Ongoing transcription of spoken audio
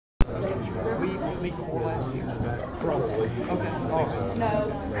week before last year? Probably. Okay, awesome.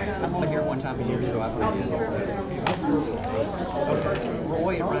 I'm only here one time a year, so I forget. Okay.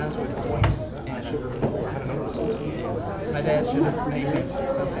 Roy, it rhymes with boy. And my dad should have named me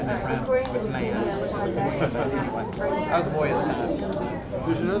something that rhymed with man. Anyway, I was a boy at the time. So.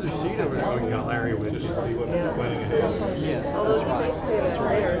 There's another seat over there. Oh, you got Larry with us. He wasn't planning ahead. Yes, that's right. That's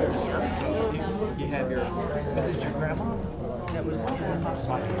right. You have your, was it your grandma? That was your aunt.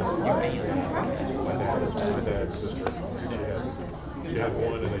 My dad's sister. She had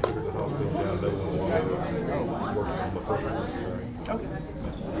one, and they took her to the hospital. Now no one working on the first one. Okay.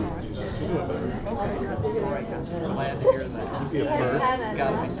 She's doing better. Okay. Great. I'm glad to hear that. Yeah, first.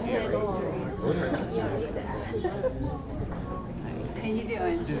 Gotta be scary. How you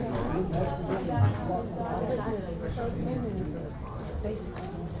doing? Doing all right.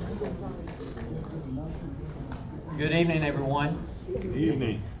 Good evening, everyone. Good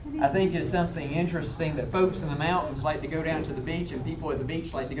evening. I think it's something interesting that folks in the mountains like to go down to the beach and people at the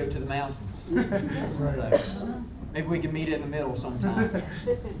beach like to go to the mountains. So maybe we can meet in the middle sometime.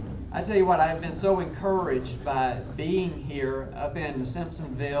 I tell you what, I've been so encouraged by being here up in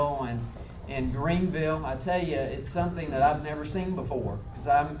Simpsonville and in Greenville. I tell you, it's something that I've never seen before because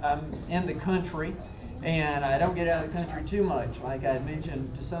I'm in the country and I don't get out of the country too much. Like I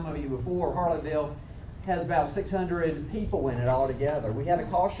mentioned to some of you before, Harleyville has about 600 people in it altogether. We had a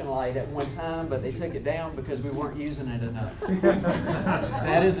caution light at one time, but they took it down because we weren't using it enough.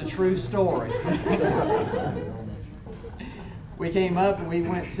 That is a true story. We came up and we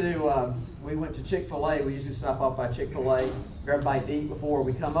went to Chick-fil-A. We usually stop off by Chick-fil-A, grab a bite to eat before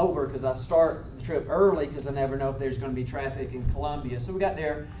we come over because I start the trip early because I never know if there's going to be traffic in Columbia. So we got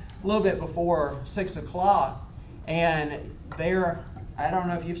there a little bit before 6 o'clock, and there, I don't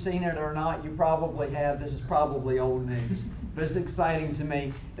know if you've seen it or not, you probably have, this is probably old news, but it's exciting to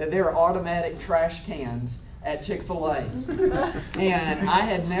me that there are automatic trash cans at Chick-fil-A. And I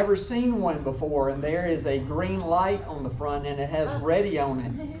had never seen one before, and there is a green light on the front and it has ready on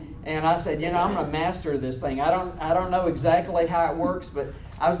it. And I said, you know, I'm going to master this thing. I don't know exactly how it works, but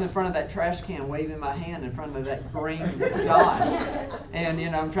I was in front of that trash can waving my hand in front of that green dot. And,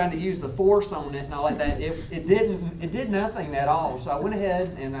 you know, I'm trying to use the force on it and all like that. It did nothing at all. So I went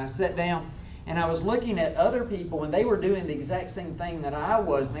ahead and I sat down and I was looking at other people and they were doing the exact same thing that I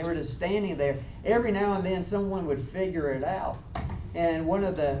was, and they were just standing there. Every now and then someone would figure it out. And one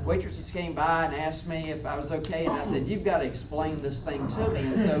of the waitresses came by and asked me if I was okay, and I said, you've got to explain this thing to me.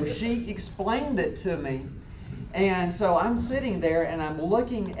 And so she explained it to me. And so I'm sitting there and I'm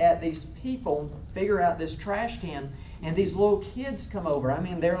looking at these people figure out this trash can, and these little kids come over. I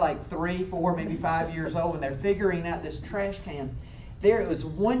mean, they're like 3, 4, maybe 5 years old, and they're figuring out this trash can. There was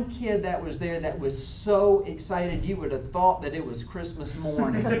one kid that was there that was so excited you would have thought that it was Christmas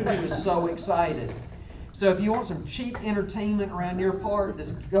morning. He was so excited. So if you want some cheap entertainment around your part,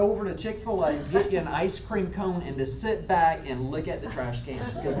 just go over to Chick-fil-A, get you an ice cream cone, and just sit back and look at the trash can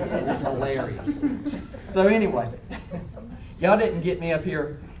because it is hilarious. So anyway, y'all didn't get me up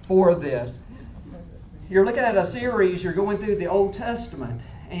here for this. You're looking at a series, you're going through the Old Testament.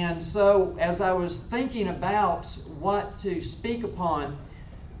 And so as I was thinking about what to speak upon,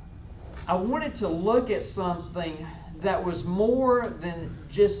 I wanted to look at something that was more than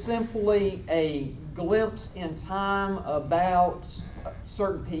just simply a glimpse in time about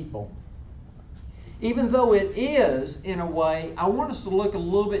certain people. Even though it is, in a way, I want us to look a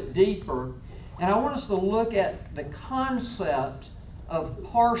little bit deeper, and I want us to look at the concept of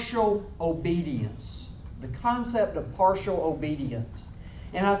partial obedience. The concept of partial obedience.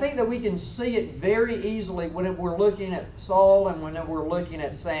 And I think that we can see it very easily when we're looking at Saul and when we're looking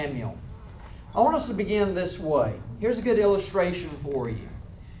at Samuel. I want us to begin this way. Here's a good illustration for you.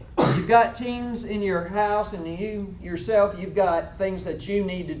 You've got teens in your house, and you yourself, you've got things that you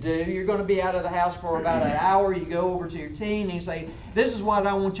need to do. You're going to be out of the house for about an hour. You go over to your teen and you say, this is what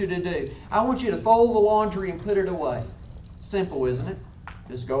I want you to do. I want you to fold the laundry and put it away. Simple, isn't it?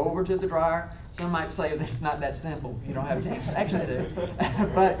 Just go over to the dryer. Some might say it's not that simple. You don't have chance. Actually, I do.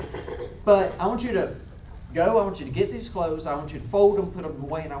 but I want you to go. I want you to get these clothes. I want you to fold them, put them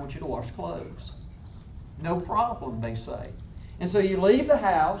away, and I want you to wash clothes. No problem, they say. And so you leave the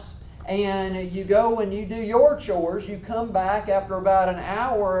house, and you go and you do your chores. You come back after about an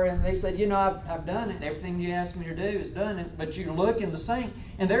hour, and they said, you know, I've done it. Everything you asked me to do is done. But you look in the sink,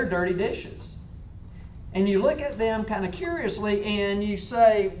 and they're dirty dishes. And you look at them kind of curiously, and you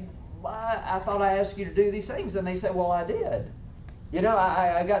say, I thought I asked you to do these things. And they say, well, I did. You know,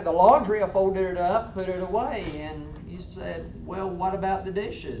 I got the laundry, I folded it up, put it away. And you said, well, what about the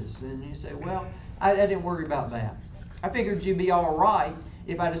dishes? And you say, well, I didn't worry about that. I figured you'd be all right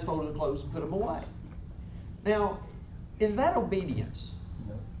if I just folded the clothes and put them away. Now, is that obedience?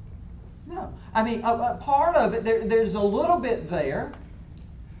 No. I mean, a part of it, there's a little bit there,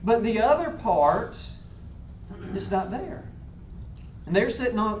 but the other part is not there. And they're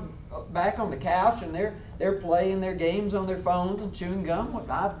sitting back on the couch, and they're playing their games on their phones and chewing gum.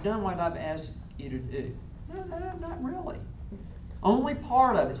 I've done what I've asked you to do. No, not really. Only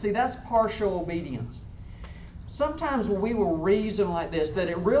part of it. See, that's partial obedience. Sometimes we will reason like this, that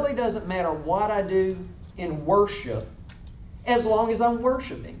it really doesn't matter what I do in worship as long as I'm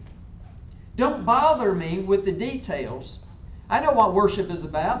worshiping. Don't bother me with the details. I know what worship is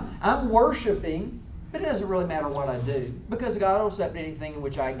about. I'm worshiping, but it doesn't really matter what I do, because God will accept anything in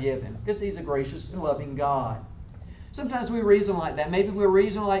which I give Him, because He's a gracious and loving God. Sometimes we reason like that. Maybe we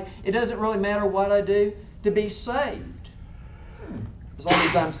reason like it doesn't really matter what I do to be saved, as long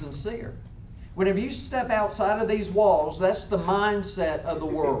as I'm sincere. Whenever you step outside of these walls, that's the mindset of the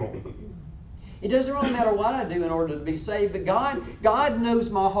world. It doesn't really matter what I do in order to be saved, but God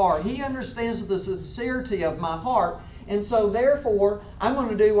knows my heart. He understands the sincerity of my heart, and so therefore I'm going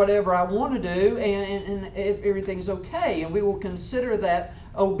to do whatever I want to do, and everything's okay, and we will consider that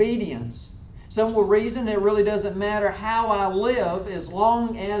obedience. Some will reason it really doesn't matter how I live as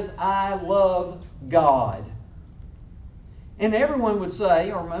long as I love God. And everyone would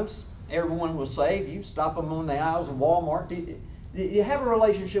say, or most everyone will say, if you stop them on the aisles of Walmart, do you have a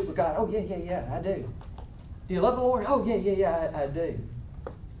relationship with God? Oh, yeah, I do. Do you love the Lord? Oh, yeah, I do.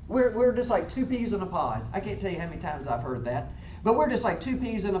 We're just like two peas in a pod. I can't tell you how many times I've heard that. But we're just like two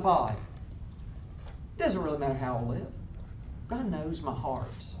peas in a pod. It doesn't really matter how I live. God knows my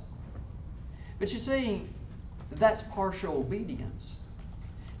heart. But you see, that's partial obedience.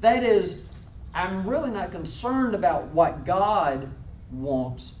 That is, I'm really not concerned about what God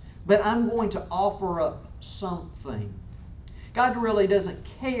wants, but I'm going to offer up something. God really doesn't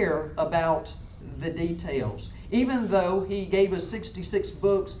care about the details, even though He gave us 66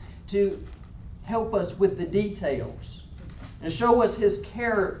 books to help us with the details and show us His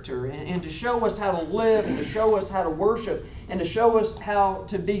character and to show us how to live and to show us how to worship and to show us how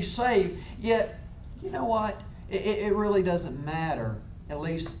to be saved. Yet, you know what? It really doesn't matter, at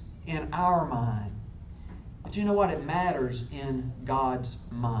least in our mind. But you know what? It matters in God's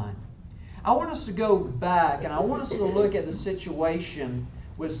mind. I want us to go back and I want us to look at the situation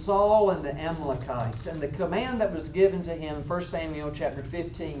with Saul and the Amalekites and the command that was given to him, 1 Samuel chapter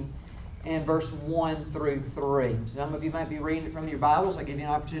 15 and verse 1 through 3. Some of you might be reading it from your Bibles. I'll give you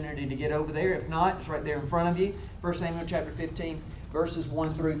an opportunity to get over there. If not, it's right there in front of you. 1 Samuel chapter 15 verses 1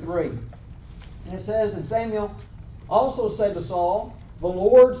 through 3. And it says, and Samuel also said to Saul, the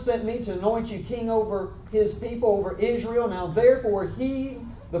Lord sent me to anoint you king over His people, over Israel. Now therefore heed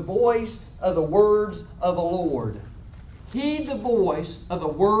the voice of the words of the Lord. Heed the voice of the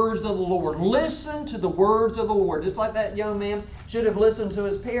words of the Lord. Listen to the words of the Lord. Just like that young man should have listened to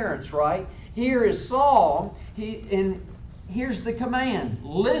his parents, right? Here is Saul, and here's the command.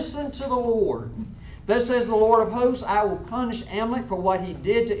 Listen to the Lord. Thus says the Lord of hosts, I will punish Amalek for what he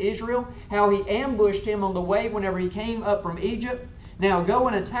did to Israel, how he ambushed him on the way whenever he came up from Egypt. Now go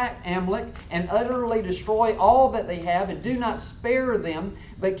and attack Amalek and utterly destroy all that they have, and do not spare them,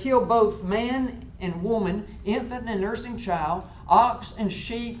 but kill both man and woman, infant and nursing child, ox and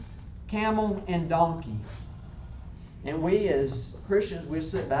sheep, camel and donkey. And we as Christians, we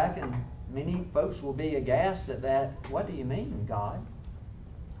sit back and many folks will be aghast at that. What do you mean, God?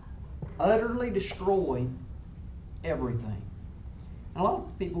 Utterly destroy everything. And a lot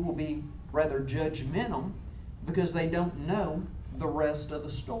of people will be rather judgmental because they don't know the rest of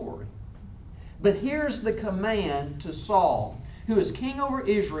the story. But here's the command to Saul, who is king over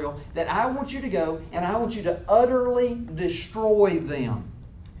Israel, that I want you to go and I want you to utterly destroy them.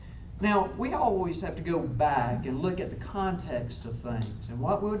 Now, we always have to go back and look at the context of things. And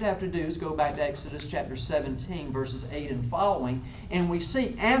what we would have to do is go back to Exodus chapter 17, verses 8 and following, and we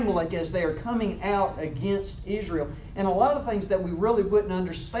see Amalek as they are coming out against Israel. And a lot of things that we really wouldn't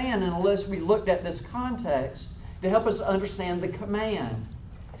understand unless we looked at this context to help us understand the command.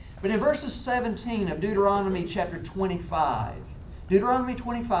 But in verses 17 of Deuteronomy chapter 25, Deuteronomy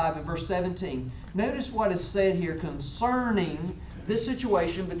 25 and verse 17, notice what is said here concerning this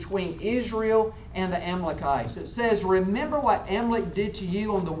situation between Israel and the Amalekites. It says, remember what Amalek did to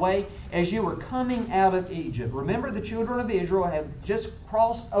you on the way as you were coming out of Egypt. Remember, the children of Israel have just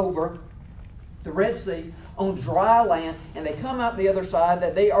crossed over the Red Sea on dry land, and they come out the other side,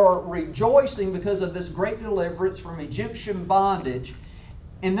 that they are rejoicing because of this great deliverance from Egyptian bondage.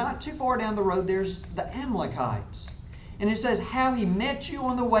 And not too far down the road, there's the Amalekites. And it says how he met you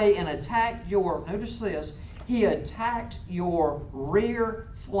on the way and attacked your, notice this, he attacked your rear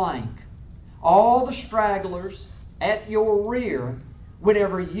flank. all the stragglers at your rear,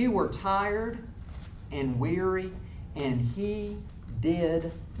 whenever you were tired and weary, and he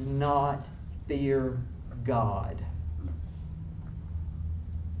did not fear God.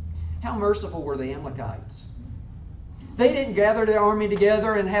 How merciful were the Amalekites? They didn't gather their army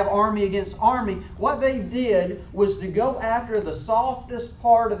together and have army against army. What they did was to go after the softest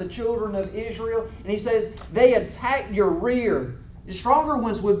part of the children of Israel. And he says, they attacked your rear. The stronger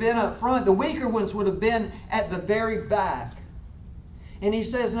ones would have been up front. The weaker ones would have been at the very back. And he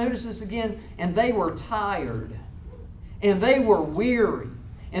says, notice this again, and they were tired. And they were weary.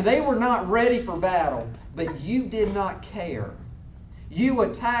 And they were not ready for battle. But you did not care. You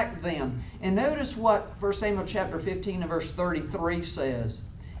attacked them. And notice what 1 Samuel chapter 15 and verse 33 says.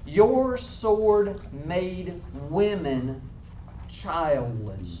 Your sword made women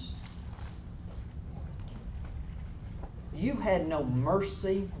childless. You had no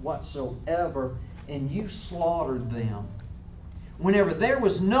mercy whatsoever, and you slaughtered them. Whenever there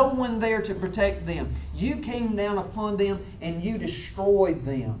was no one there to protect them, you came down upon them and you destroyed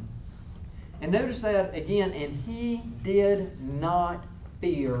them. And notice that again, and he did not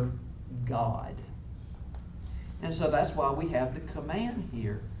fear God. And so that's why we have the command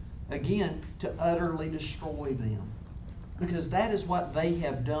here, again, to utterly destroy them. Because that is what they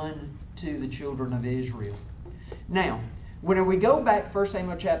have done to the children of Israel. Now, when we go back 1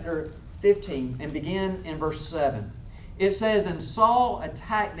 Samuel chapter 15 and begin in verse 7, it says, and Saul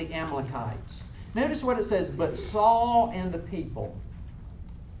attacked the Amalekites. Notice what it says, but Saul and the people.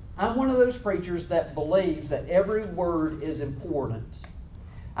 I'm one of those preachers that believes that every word is important.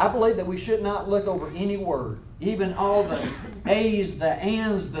 I believe that we should not look over any word, even all the A's, the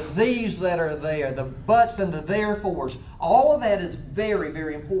ands, the these that are there, the buts and the therefores. All of that is very,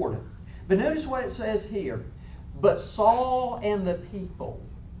 very important. But notice what it says here. But Saul and the people.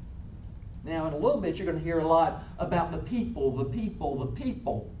 Now, in a little bit, you're going to hear a lot about the people, the people, the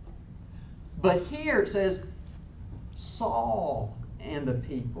people. But here it says Saul and the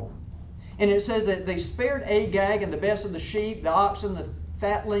people. And it says that they spared Agag and the best of the sheep, the oxen, the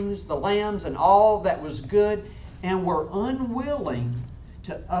fatlings, the lambs, and all that was good, and were unwilling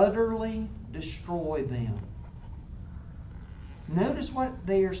to utterly destroy them. Notice what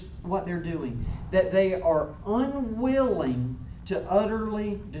they're doing. That they are unwilling to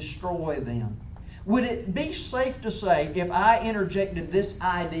utterly destroy them. Would it be safe to say, if I interjected this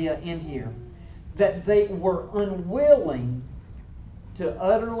idea in here, that they were unwilling to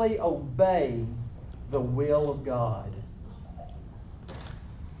utterly obey the will of God?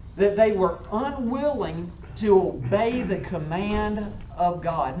 That they were unwilling to obey the command of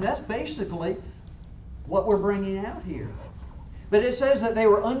God. And that's basically what we're bringing out here. But it says that they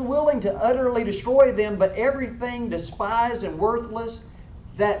were unwilling to utterly destroy them, but everything despised and worthless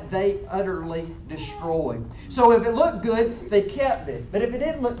that they utterly destroyed. So if it looked good, they kept it. But if it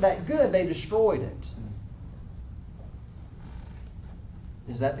didn't look that good, they destroyed it.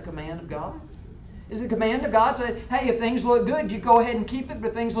 Is that the command of God? Is the command of God say, hey, if things look good, you go ahead and keep it, but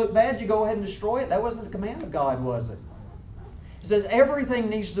if things look bad, you go ahead and destroy it? That wasn't the command of God, was it? It says everything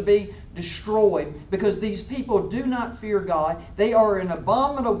needs to be destroyed because these people do not fear God. They are an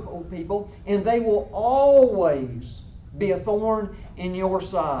abominable people, and they will always be a thorn in your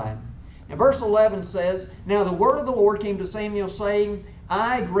side. And verse 11 says, now the word of the Lord came to Samuel, saying,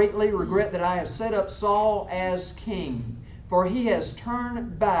 I greatly regret that I have set up Saul as king, for he has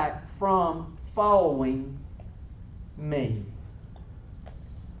turned back from following me.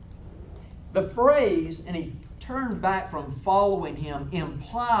 The phrase, and he turned back from following him,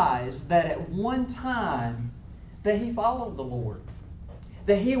 implies that at one time that he followed the Lord.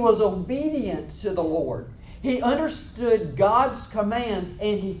 That he was obedient to the Lord. He understood God's commands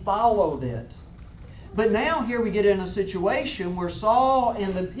and he followed it. But now here we get in a situation where Saul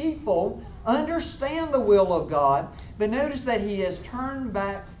and the people understand the will of God, but notice that he has turned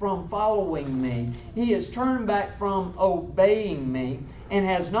back from following me. He has turned back from obeying me and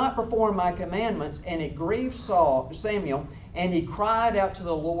has not performed my commandments, and it grieved Samuel, and he cried out to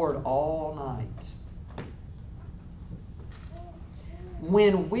the Lord all night.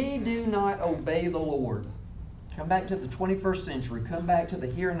 When we do not obey the Lord, come back to the 21st century, come back to the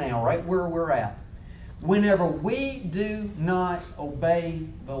here and now, right where we're at. Whenever we do not obey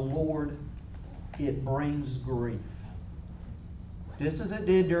the Lord, it brings grief. Just as it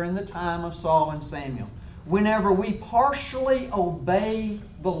did during the time of Saul and Samuel. Whenever we partially obey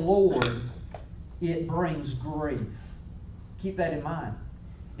the Lord, it brings grief. Keep that in mind.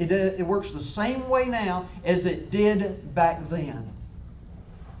 It works the same way now as it did back then.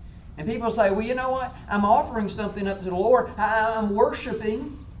 And people say, well, you know what? I'm offering something up to the Lord. I'm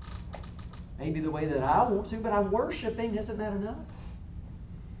worshiping. maybe the way that I want to, but I'm worshiping. Isn't that enough?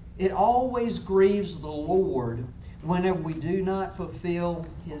 It always grieves the Lord whenever we do not fulfill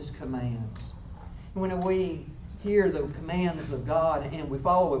His commands. Whenever we hear the commands of God and we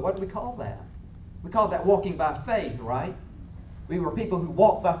follow it, what do we call that? We call that walking by faith, right? We were people who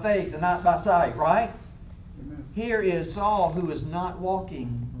walk by faith and not by sight, right? Amen. Here is Saul who is not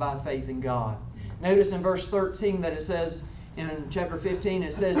walking by faith in God. Notice in verse 13 that it says, in chapter 15,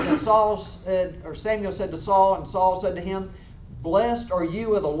 it says, and Samuel said to Saul, and Saul said to him, blessed are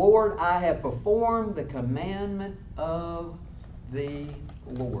you of the Lord, I have performed the commandment of the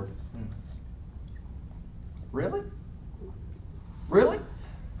Lord. Really? Really?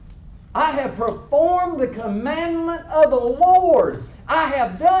 I have performed the commandment of the Lord. I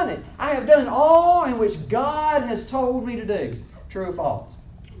have done it. I have done all in which God has told me to do. True or false?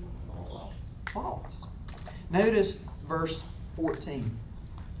 False. Notice verse 14.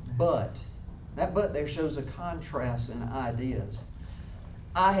 But. That but there shows a contrast in ideas.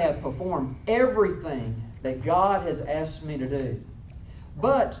 I have performed everything that God has asked me to do.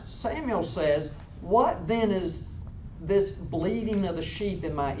 But Samuel says, what then is this bleating of the sheep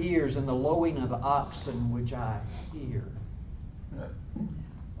in my ears and the lowing of the oxen which I hear?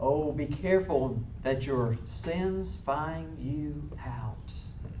 Oh, be careful that your sins find you out.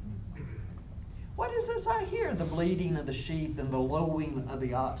 What is this I hear? The bleating of the sheep and the lowing of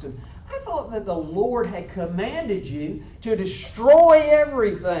the oxen. I thought that the Lord had commanded you to destroy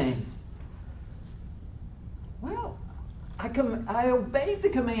everything. Well, I obeyed the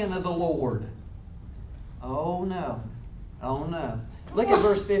command of the Lord. Oh no. Oh no. Look at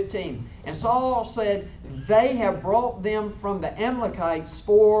verse 15. And Saul said, they have brought them from the Amalekites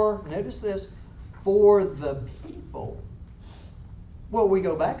for, notice this, for the people. Well, we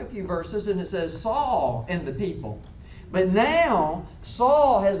go back a few verses and it says Saul and the people. But now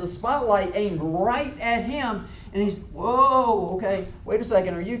Saul has the spotlight aimed right at him. And he's, whoa, okay, wait a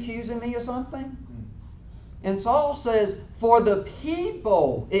second, are you accusing me of something? And Saul says, for the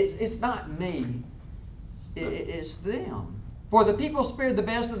people, it's not me, it's them. For the people spared the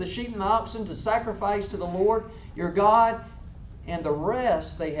best of the sheep and the oxen to sacrifice to the Lord your God, and the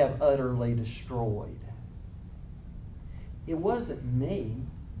rest they have utterly destroyed. It wasn't me,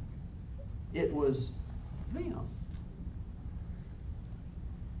 it was them.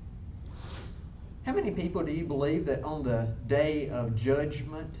 How many people do you believe that on the day of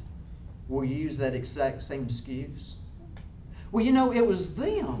judgment will use that exact same excuse? Well, you know, it was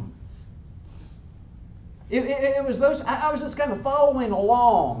them. It was those, I was just kind of following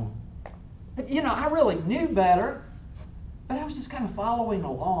along. You know, I really knew better, but I was just kind of following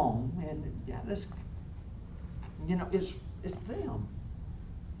along. And yeah, this, you know, it's them,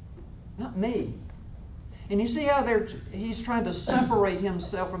 not me. And you see how he's trying to separate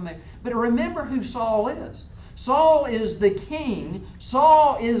himself from them. But remember who Saul is. Saul is the king.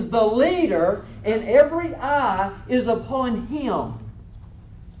 Saul is the leader. And every eye is upon him.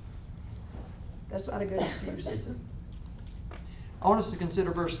 That's not a good excuse, is it? I want us to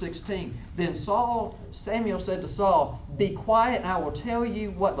consider verse 16. Then Samuel said to Saul, be quiet and I will tell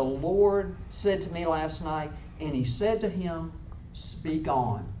you what the Lord said to me last night. And he said to him, speak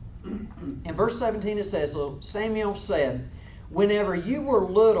on. In verse 17 it says, so Samuel said, whenever you were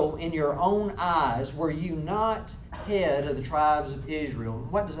little in your own eyes, were you not head of the tribes of Israel?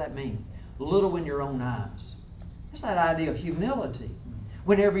 What does that mean? Little in your own eyes. It's that idea of humility.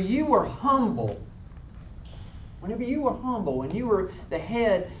 Whenever you were humble, and you were the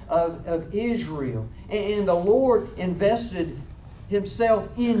head of Israel, and the Lord invested Himself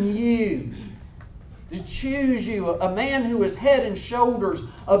in you, to choose you, a man who is head and shoulders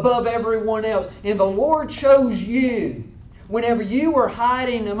above everyone else. And the Lord chose you. Whenever you were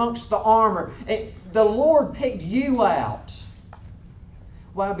hiding amongst the armor, the Lord picked you out.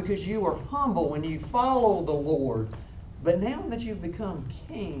 Why? Because you were humble when you followed the Lord. But now that you've become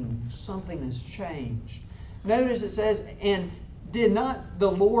king, something has changed. Notice it says, and did not the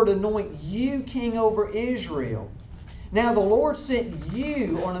Lord anoint you king over Israel? Now the Lord sent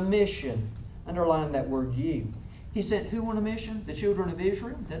you on a mission. Underline that word you. He sent who on a mission? The children of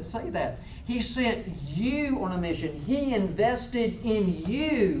Israel? Doesn't say that. He sent you on a mission. He invested in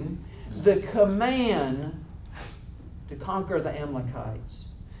you the command to conquer the Amalekites.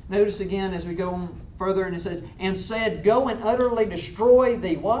 Notice again as we go on further, and it says, and said, go and utterly destroy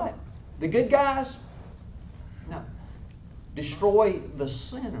the what? The good guys? No. Destroy the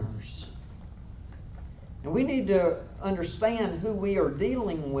sinners. And we need to understand who we are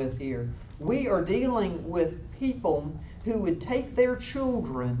dealing with here. We are dealing with people who would take their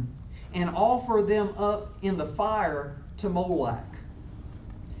children and offer them up in the fire to Molech.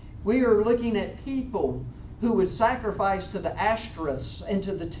 We are looking at people who would sacrifice to the Ashtoreths and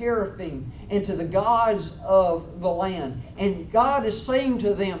to the Teraphim and to the gods of the land. And God is saying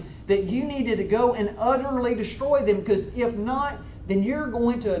to them that you needed to go and utterly destroy them, because if not, then you're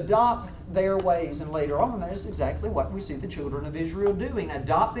going to adopt their ways. And later on, that is exactly what we see the children of Israel doing,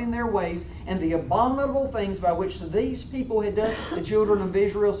 adopting their ways and the abominable things by which these people had done. The children of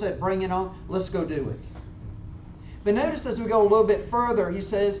Israel said, bring it on, let's go do it. But notice as we go a little bit further, he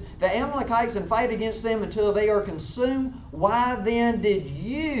says, the Amalekites, and fight against them until they are consumed. Why then did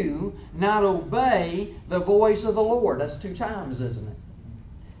you not obey the voice of the Lord? That's 2 times, isn't it?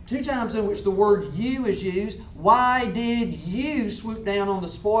 2 times in which the word you is used. Why did you swoop down on the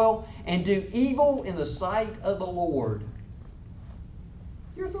spoil and do evil in the sight of the Lord?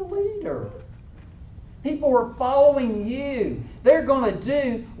 You're the leader. People are following you. They're going to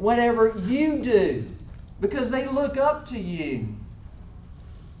do whatever you do, because they look up to you.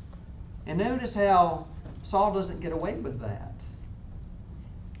 And notice how Saul doesn't get away with that.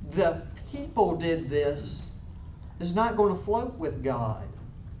 The people did this. It's not going to float with God.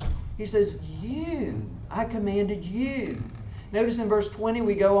 He says, I commanded you. Notice in verse 20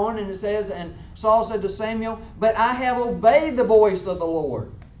 we go on and it says, and Saul said to Samuel, but I have obeyed the voice of the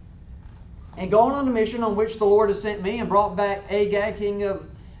Lord, and gone on a mission on which the Lord has sent me, and brought back Agag, king of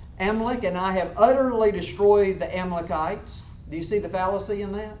Amalek, and I have utterly destroyed the Amalekites. Do you see the fallacy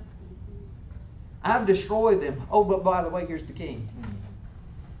in that? I've destroyed them. Oh, but by the way, here's the king.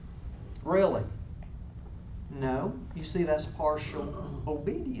 Really? No. You see, that's partial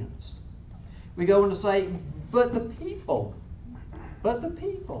obedience. We go on to say, but the people.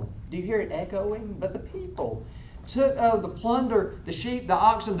 Do you hear it echoing? But the people took of the plunder, the sheep, the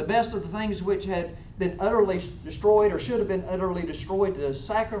oxen, the best of the things which had been utterly destroyed, or should have been utterly destroyed, to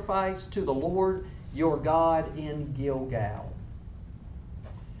sacrifice to the Lord your God in Gilgal.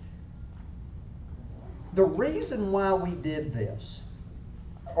 The reason why we did this,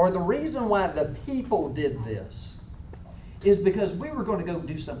 or the reason why the people did this, is because we were going to go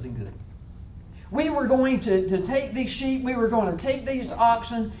do something good. We were going to take these sheep, we were going to take these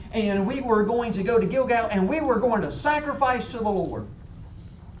oxen, and we were going to go to Gilgal, and we were going to sacrifice to the Lord.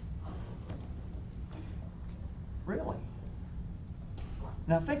 Really?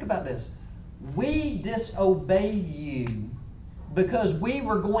 Now think about this. We disobeyed you because we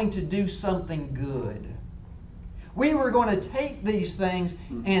were going to do something good. We were going to take these things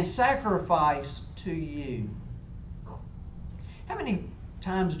and sacrifice to you. How many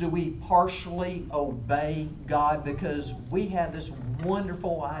times do we partially obey God because we have this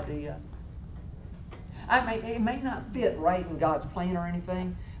wonderful idea? It may not fit right in God's plan or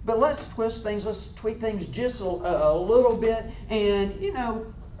anything, but let's twist things, let's tweak things just a little bit, and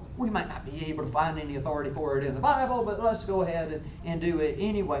we might not be able to find any authority for it in the Bible, but let's go ahead and do it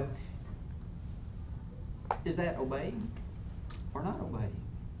anyway. Is that obeying or not obeying?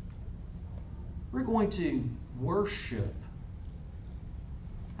 We're going to worship.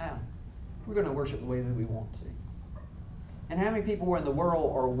 How? We're going to worship the way that we want to. And how many people in the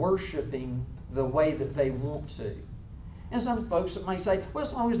world are worshiping the way that they want to? And some folks might say, well,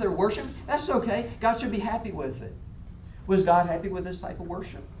 as long as they're worshiping, that's okay. God should be happy with it. Was God happy with this type of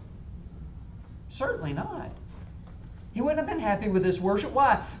worship? Certainly not. He wouldn't have been happy with this worship.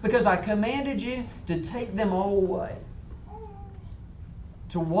 Why? Because I commanded you to take them all away.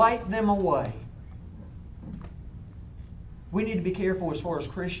 To wipe them away. We need to be careful as far as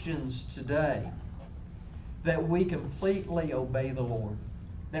Christians today that we completely obey the Lord.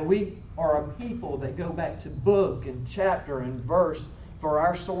 That we are a people that go back to book and chapter and verse for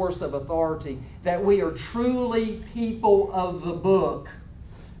our source of authority. That we are truly people of the book.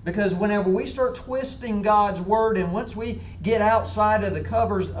 Because whenever we start twisting God's Word, and once we get outside of the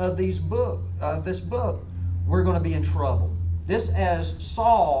covers of this book, we're going to be in trouble. This as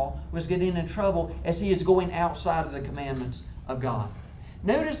Saul was getting in trouble as he is going outside of the commandments of God.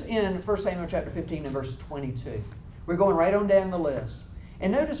 Notice in 1 Samuel chapter 15 and verse 22. We're going right on down the list.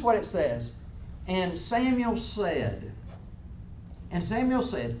 And notice what it says. And Samuel said,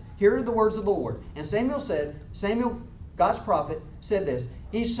 here are the words of the Lord. And Samuel, God's prophet, said this.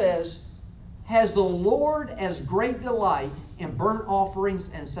 He says, has the Lord as great delight in burnt offerings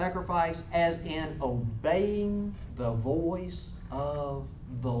and sacrifice as in obeying the voice of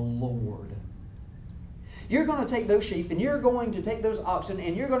the Lord? You're going to take those sheep and you're going to take those oxen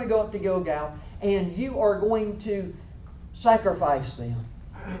and you're going to go up to Gilgal and you are going to sacrifice them.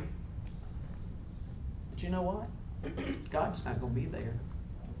 But you know what? God's not going to be there.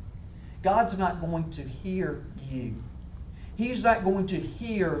 God's not going to hear you. He's not going to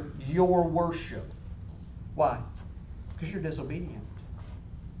hear your worship. Why? Because you're disobedient.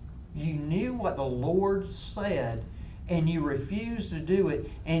 You knew what the Lord said, and you refused to do it,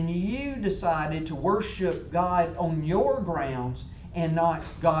 and you decided to worship God on your grounds and not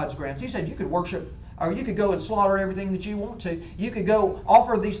God's grounds. He said you could worship, or you could go and slaughter everything that you want to. You could go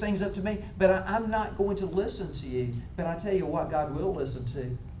offer these things up to me, but I'm not going to listen to you. But I tell you what God will listen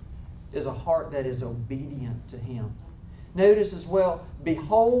to is a heart that is obedient to Him. Notice as well,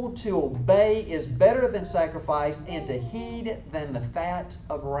 behold, to obey is better than sacrifice, and to heed than the fat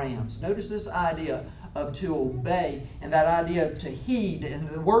of rams. Notice this idea of to obey, and that idea of to heed. And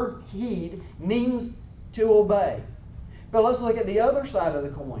the word heed means to obey. But let's look at the other side of the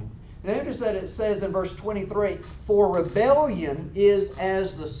coin. Notice that it says in verse 23, for rebellion is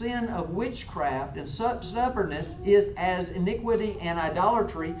as the sin of witchcraft, and such stubbornness is as iniquity and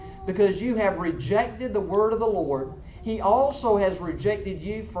idolatry, because you have rejected the word of the Lord. He also has rejected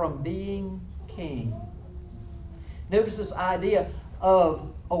you from being king. Notice this idea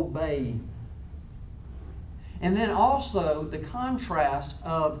of obeying. And then also the contrast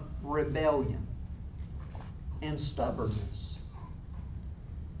of rebellion and stubbornness.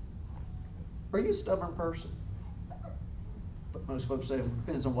 Are you a stubborn person? But most folks say it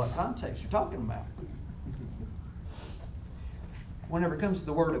depends on what context you're talking about. Whenever it comes to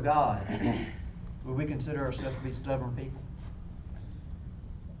the Word of God, would we consider ourselves to be stubborn people?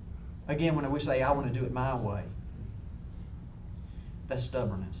 Again, when we say, I want to do it my way, that's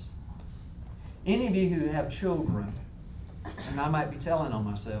stubbornness. Any of you who have children, and I might be telling on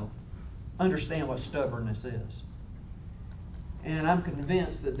myself, understand what stubbornness is. And I'm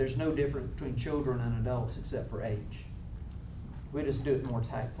convinced that there's no difference between children and adults except for age. We just do it more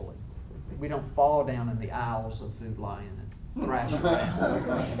tactfully. We don't fall down in the aisles of Food Lion and thrash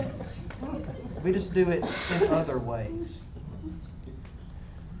around. We just do it in other ways.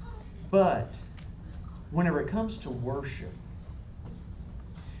 But whenever it comes to worship,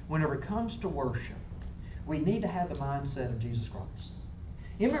 we need to have the mindset of Jesus Christ.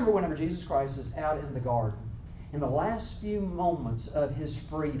 You remember whenever Jesus Christ is out in the garden, in the last few moments of His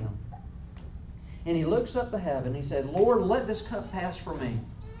freedom, and He looks up to heaven, He said, Lord, let this cup pass from me.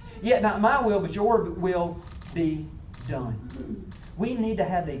 Yet not my will, but your will be done. We need to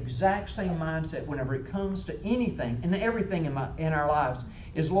have the exact same mindset whenever it comes to anything and everything in our lives.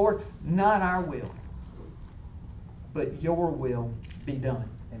 Is, Lord, not our will, but your will be done.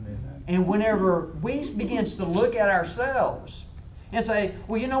 Amen. And whenever we begin to look at ourselves and say,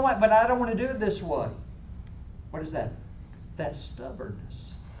 well, you know what, but I don't want to do it this way. What is that? That's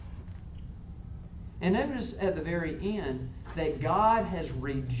stubbornness. And notice at the very end that God has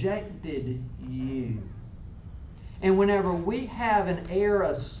rejected you. And whenever we have an air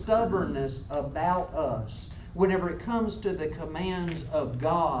of stubbornness about us, whenever it comes to the commands of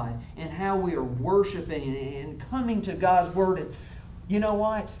God and how we are worshiping and coming to God's Word, and you know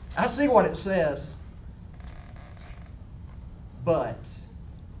what? I see what it says. But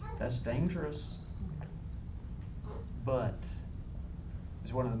that's dangerous. But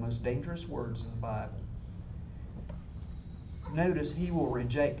is one of the most dangerous words in the Bible. Notice He will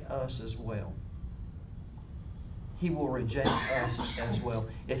reject us as well. He will reject us as well.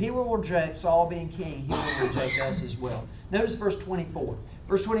 If He will reject Saul being king, He will reject us as well. Notice verse 24.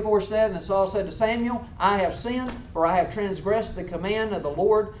 Verse 24 said, and Saul said to Samuel, I have sinned, for I have transgressed the command of the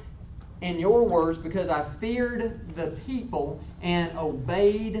Lord in your words, because I feared the people and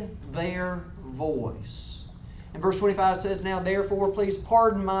obeyed their voice. And verse 25 says, now therefore please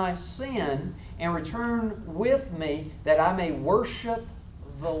pardon my sin and return with me that I may worship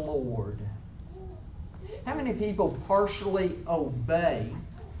the Lord. How many people partially obey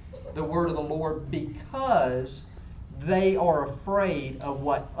the word of the Lord because they are afraid of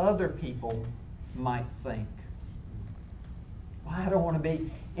what other people might think? Well, I don't want to be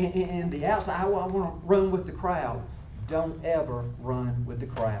in the outside. I want to run with the crowd. Don't ever run with the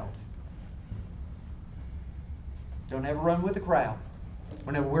crowd. Don't ever run with the crowd.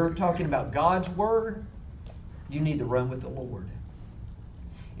 Whenever we're talking about God's Word, you need to run with the Lord.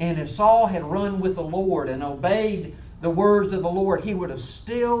 And if Saul had run with the Lord and obeyed the words of the Lord, he would have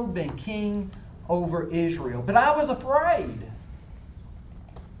still been king over Israel. But I was afraid.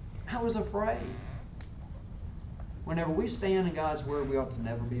 I was afraid. Whenever we stand in God's Word, we ought to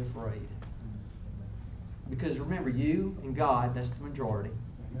never be afraid. Because remember, you and God, that's the majority.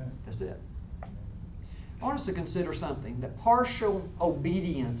 That's it. I want us to consider something, that partial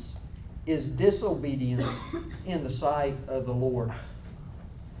obedience is disobedience in the sight of the Lord.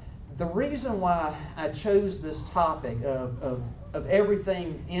 The reason why I chose this topic of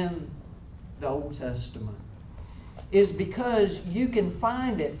everything in the Old Testament is because you can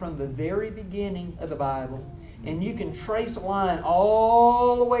find it from the very beginning of the Bible. And you can trace a line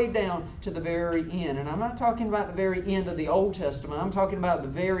all the way down to the very end. And I'm not talking about the very end of the Old Testament. I'm talking about the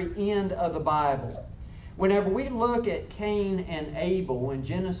very end of the Bible. Whenever we look at Cain and Abel in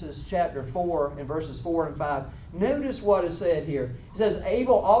Genesis chapter 4 and verses 4 and 5, notice what is said here. It says,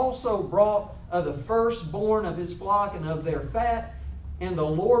 Abel also brought of the firstborn of his flock and of their fat, and the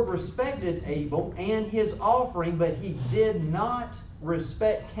Lord respected Abel and his offering, but he did not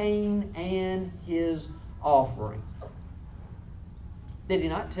respect Cain and his offering. Did he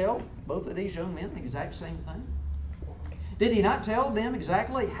not tell both of these young men the exact same thing? Did he not tell them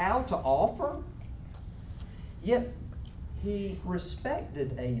exactly how to offer? Yet he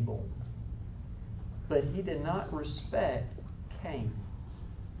respected Abel, but he did not respect Cain.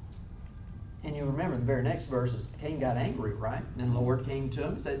 And you remember the very next verses, Cain got angry, right? And the Lord came to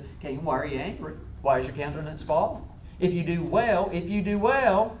him and said, Cain, why are you angry? Why is your countenance fall? If you do well,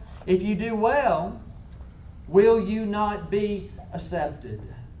 will you not be accepted?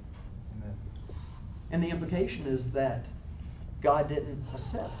 Amen. And the implication is that God didn't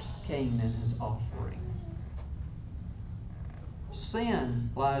accept Cain and his offering. Sin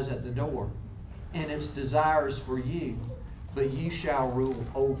lies at the door, and its desires for you, but you shall rule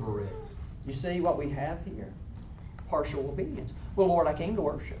over it. You see what we have here? Partial obedience. Well, Lord, I came to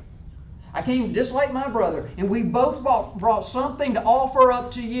worship. I came just like my brother, and we both brought something to offer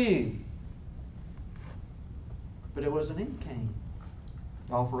up to you. But it wasn't in Cain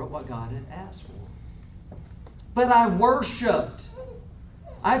to offer up what God had asked for. But I worshiped.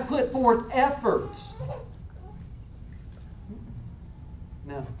 I put forth efforts.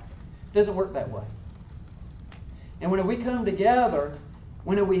 No, it doesn't work that way. And when we come together,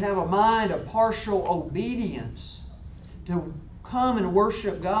 when we have a mind of partial obedience to come and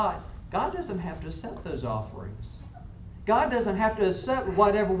worship God, God doesn't have to accept those offerings. God doesn't have to accept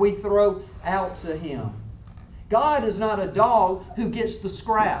whatever we throw out to Him. God is not a dog who gets the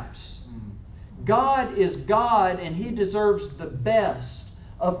scraps. God is God, and He deserves the best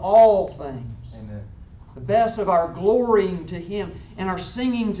of all things. Amen. The best of our glorying to Him, and our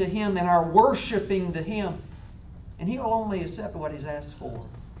singing to Him, and our worshiping to Him. And He will only accept what He's asked for.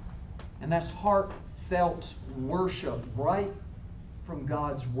 And that's heartfelt worship right from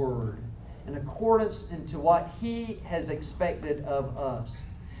God's Word, in accordance into what He has expected of us.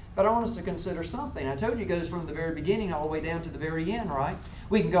 But I want us to consider something. I told you it goes from the very beginning all the way down to the very end, right?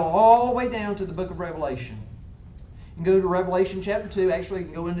 We can go all the way down to the book of Revelation. You can go to Revelation chapter 2. Actually, you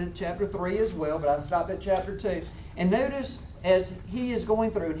can go into chapter 3 as well, but I stopped at chapter 2. And notice as he is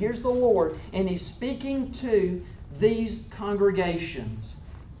going through, and here's the Lord, and He's speaking to these congregations.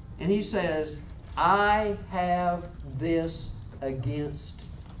 And He says, I have this against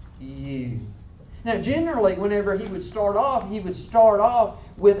you. Now, generally, whenever He would start off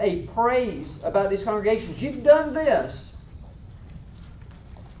with a praise about these congregations. You've done this.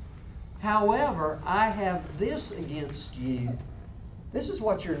 However, I have this against you. This is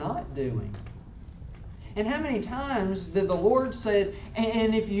what you're not doing. And how many times did the Lord say,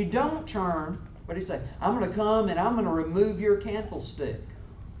 and if you don't turn, what did He say? I'm going to come and I'm going to remove your candlestick.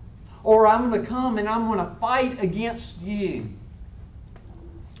 Or I'm going to come and I'm going to fight against you.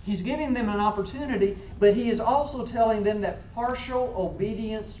 He's giving them an opportunity, but He is also telling them that partial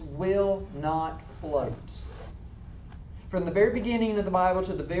obedience will not float. From the very beginning of the Bible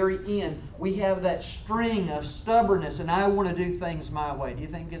to the very end, we have that string of stubbornness, and I want to do things my way. Do you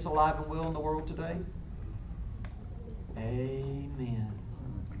think it's alive and well in the world today? Amen.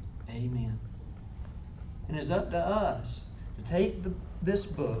 Amen. And it's up to us to take this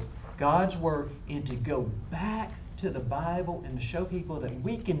book, God's Word, and to go back to the Bible and to show people that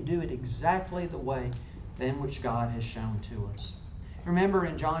we can do it exactly the way in which God has shown to us. Remember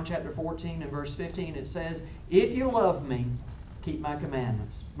in John chapter 14 and verse 15 it says, if you love me, keep my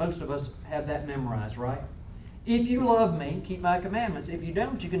commandments. Most of us have that memorized, right? If you love me, keep my commandments. If you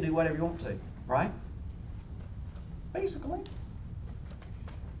don't, you can do whatever you want to, right? Basically.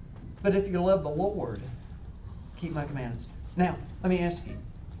 But if you love the Lord, keep my commandments. Now, let me ask you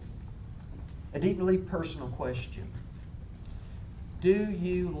a deeply personal question. Do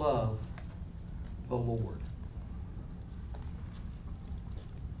you love the Lord?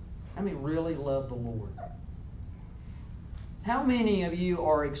 How many really love the Lord? How many of you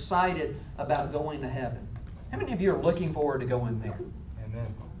are excited about going to heaven? How many of you are looking forward to going there?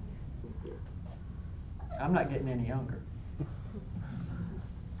 Amen. I'm not getting any younger.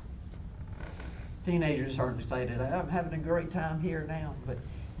 Teenagers are excited. I'm having a great time here now, but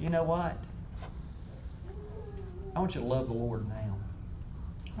you know what? I want you to love the Lord now.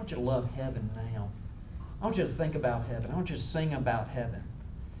 I want you to love heaven now. I want you to think about heaven. I want you to sing about heaven.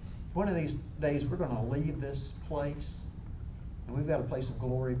 One of these days we're going to leave this place, and we've got a place of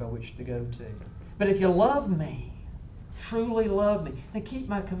glory by which to go to. But if you love me, truly love me, then keep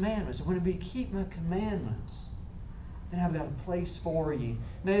my commandments. And when you keep my commandments, then I've got a place for you.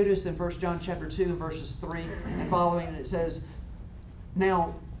 Notice in 1 John chapter 2 and verses 3 and following, it says,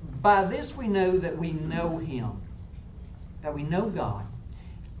 now by this we know that we know Him, that we know God,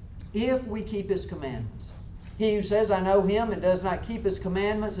 if we keep His commandments. He who says, I know Him, and does not keep His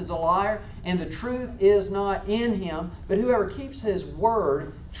commandments is a liar, and the truth is not in him. But whoever keeps His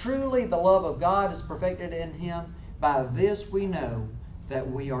word, truly the love of God is perfected in him. By this we know that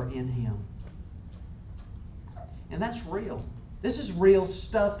we are in Him. And that's real. This is real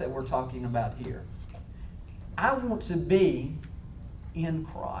stuff that we're talking about here. I want to be in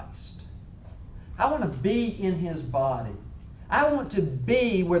Christ. I want to be in His body. I want to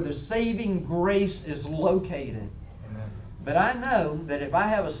be where the saving grace is located. Amen. But I know that if I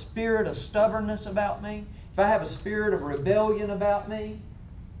have a spirit of stubbornness about me, if I have a spirit of rebellion about me,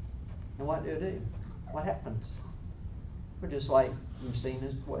 then what do? What happens? We're just like you've seen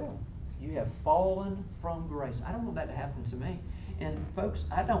as well. You have fallen from grace. I don't want that to happen to me. And folks,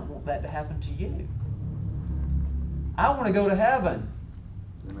 I don't want that to happen to you. I want to go to heaven.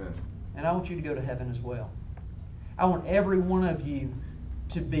 Amen. And I want you to go to heaven as well. I want every one of you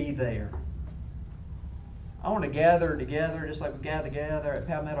to be there. I want to gather together, just like we gather together at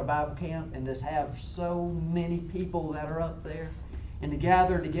Palmetto Bible Camp, and just have so many people that are up there, and to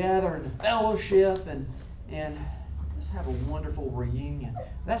gather together and to fellowship and just have a wonderful reunion.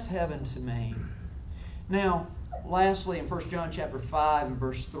 That's heaven to me. Now, lastly, in 1 John chapter 5 and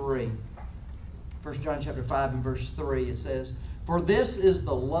verse 3, 1 John chapter 5 and verse 3, it says, for this is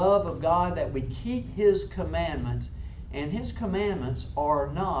the love of God, that we keep His commandments, and His commandments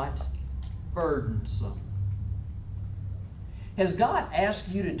are not burdensome. Has God asked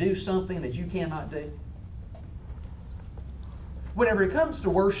you to do something that you cannot do? Whenever it comes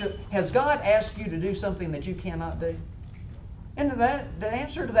to worship, has God asked you to do something that you cannot do? And the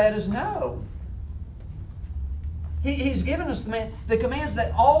answer to that is no. He's given us the commands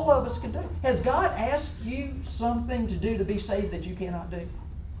that all of us can do. Has God asked you something to do to be saved that you cannot do?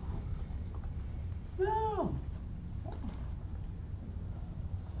 No.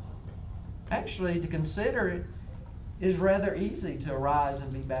 Actually, to consider it is rather easy, to arise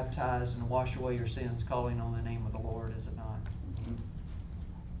and be baptized and wash away your sins, calling on the name of the Lord, is it not?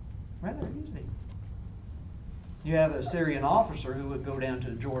 Rather easy. You have a Syrian officer who would go down to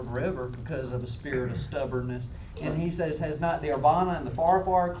the Jordan River because of a spirit of stubbornness. And he says, has not the Abana and the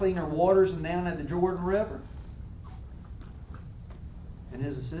Pharpar cleaner waters than down at the Jordan River? And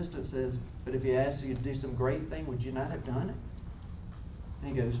his assistant says, but if he asked you to do some great thing, would you not have done it?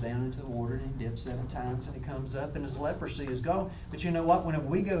 And he goes down into the water and he dips 7 times and he comes up and his leprosy is gone. But you know what? Whenever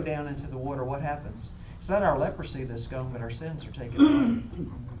we go down into the water, what happens? It's not our leprosy that's gone, but our sins are taken away.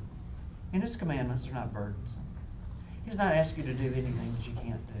 And His commandments are not burdensome. He's not asking you to do anything that you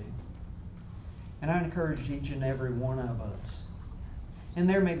can't do. And I encourage each and every one of us. And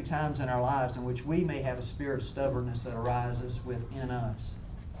there may be times in our lives in which we may have a spirit of stubbornness that arises within us.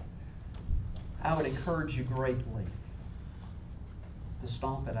 I would encourage you greatly to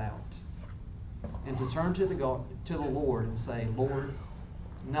stomp it out. And to turn to the Lord and say, Lord,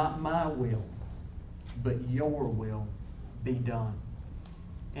 not my will, but your will be done.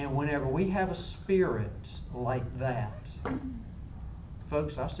 And whenever we have a spirit like that,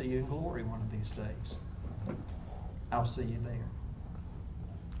 folks, I'll see you in glory one of these days. I'll see you there.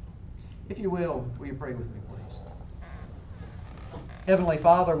 If you will you pray with me, please? Heavenly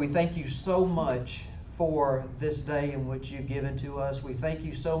Father, we thank you so much for this day in which you've given to us. We thank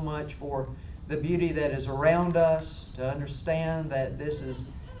you so much for the beauty that is around us, to understand that this is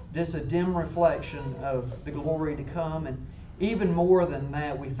just a dim reflection of the glory to come. And even more than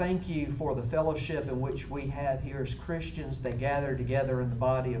that, we thank you for the fellowship in which we have here as Christians that gather together in the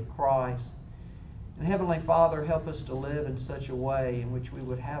body of Christ. And Heavenly Father, help us to live in such a way in which we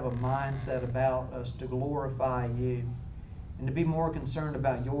would have a mindset about us to glorify you and to be more concerned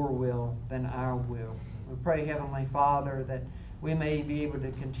about your will than our will. We pray, Heavenly Father, that we may be able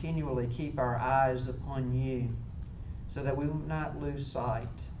to continually keep our eyes upon you so that we will not lose sight,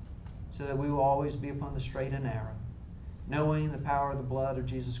 so that we will always be upon the straight and narrow, knowing the power of the blood of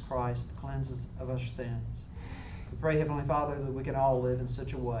Jesus Christ to cleanse us of our sins. We pray, Heavenly Father, that we can all live in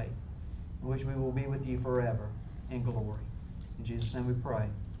such a way in which we will be with you forever in glory. In Jesus' name we pray.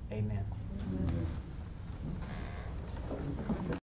 Amen. Amen.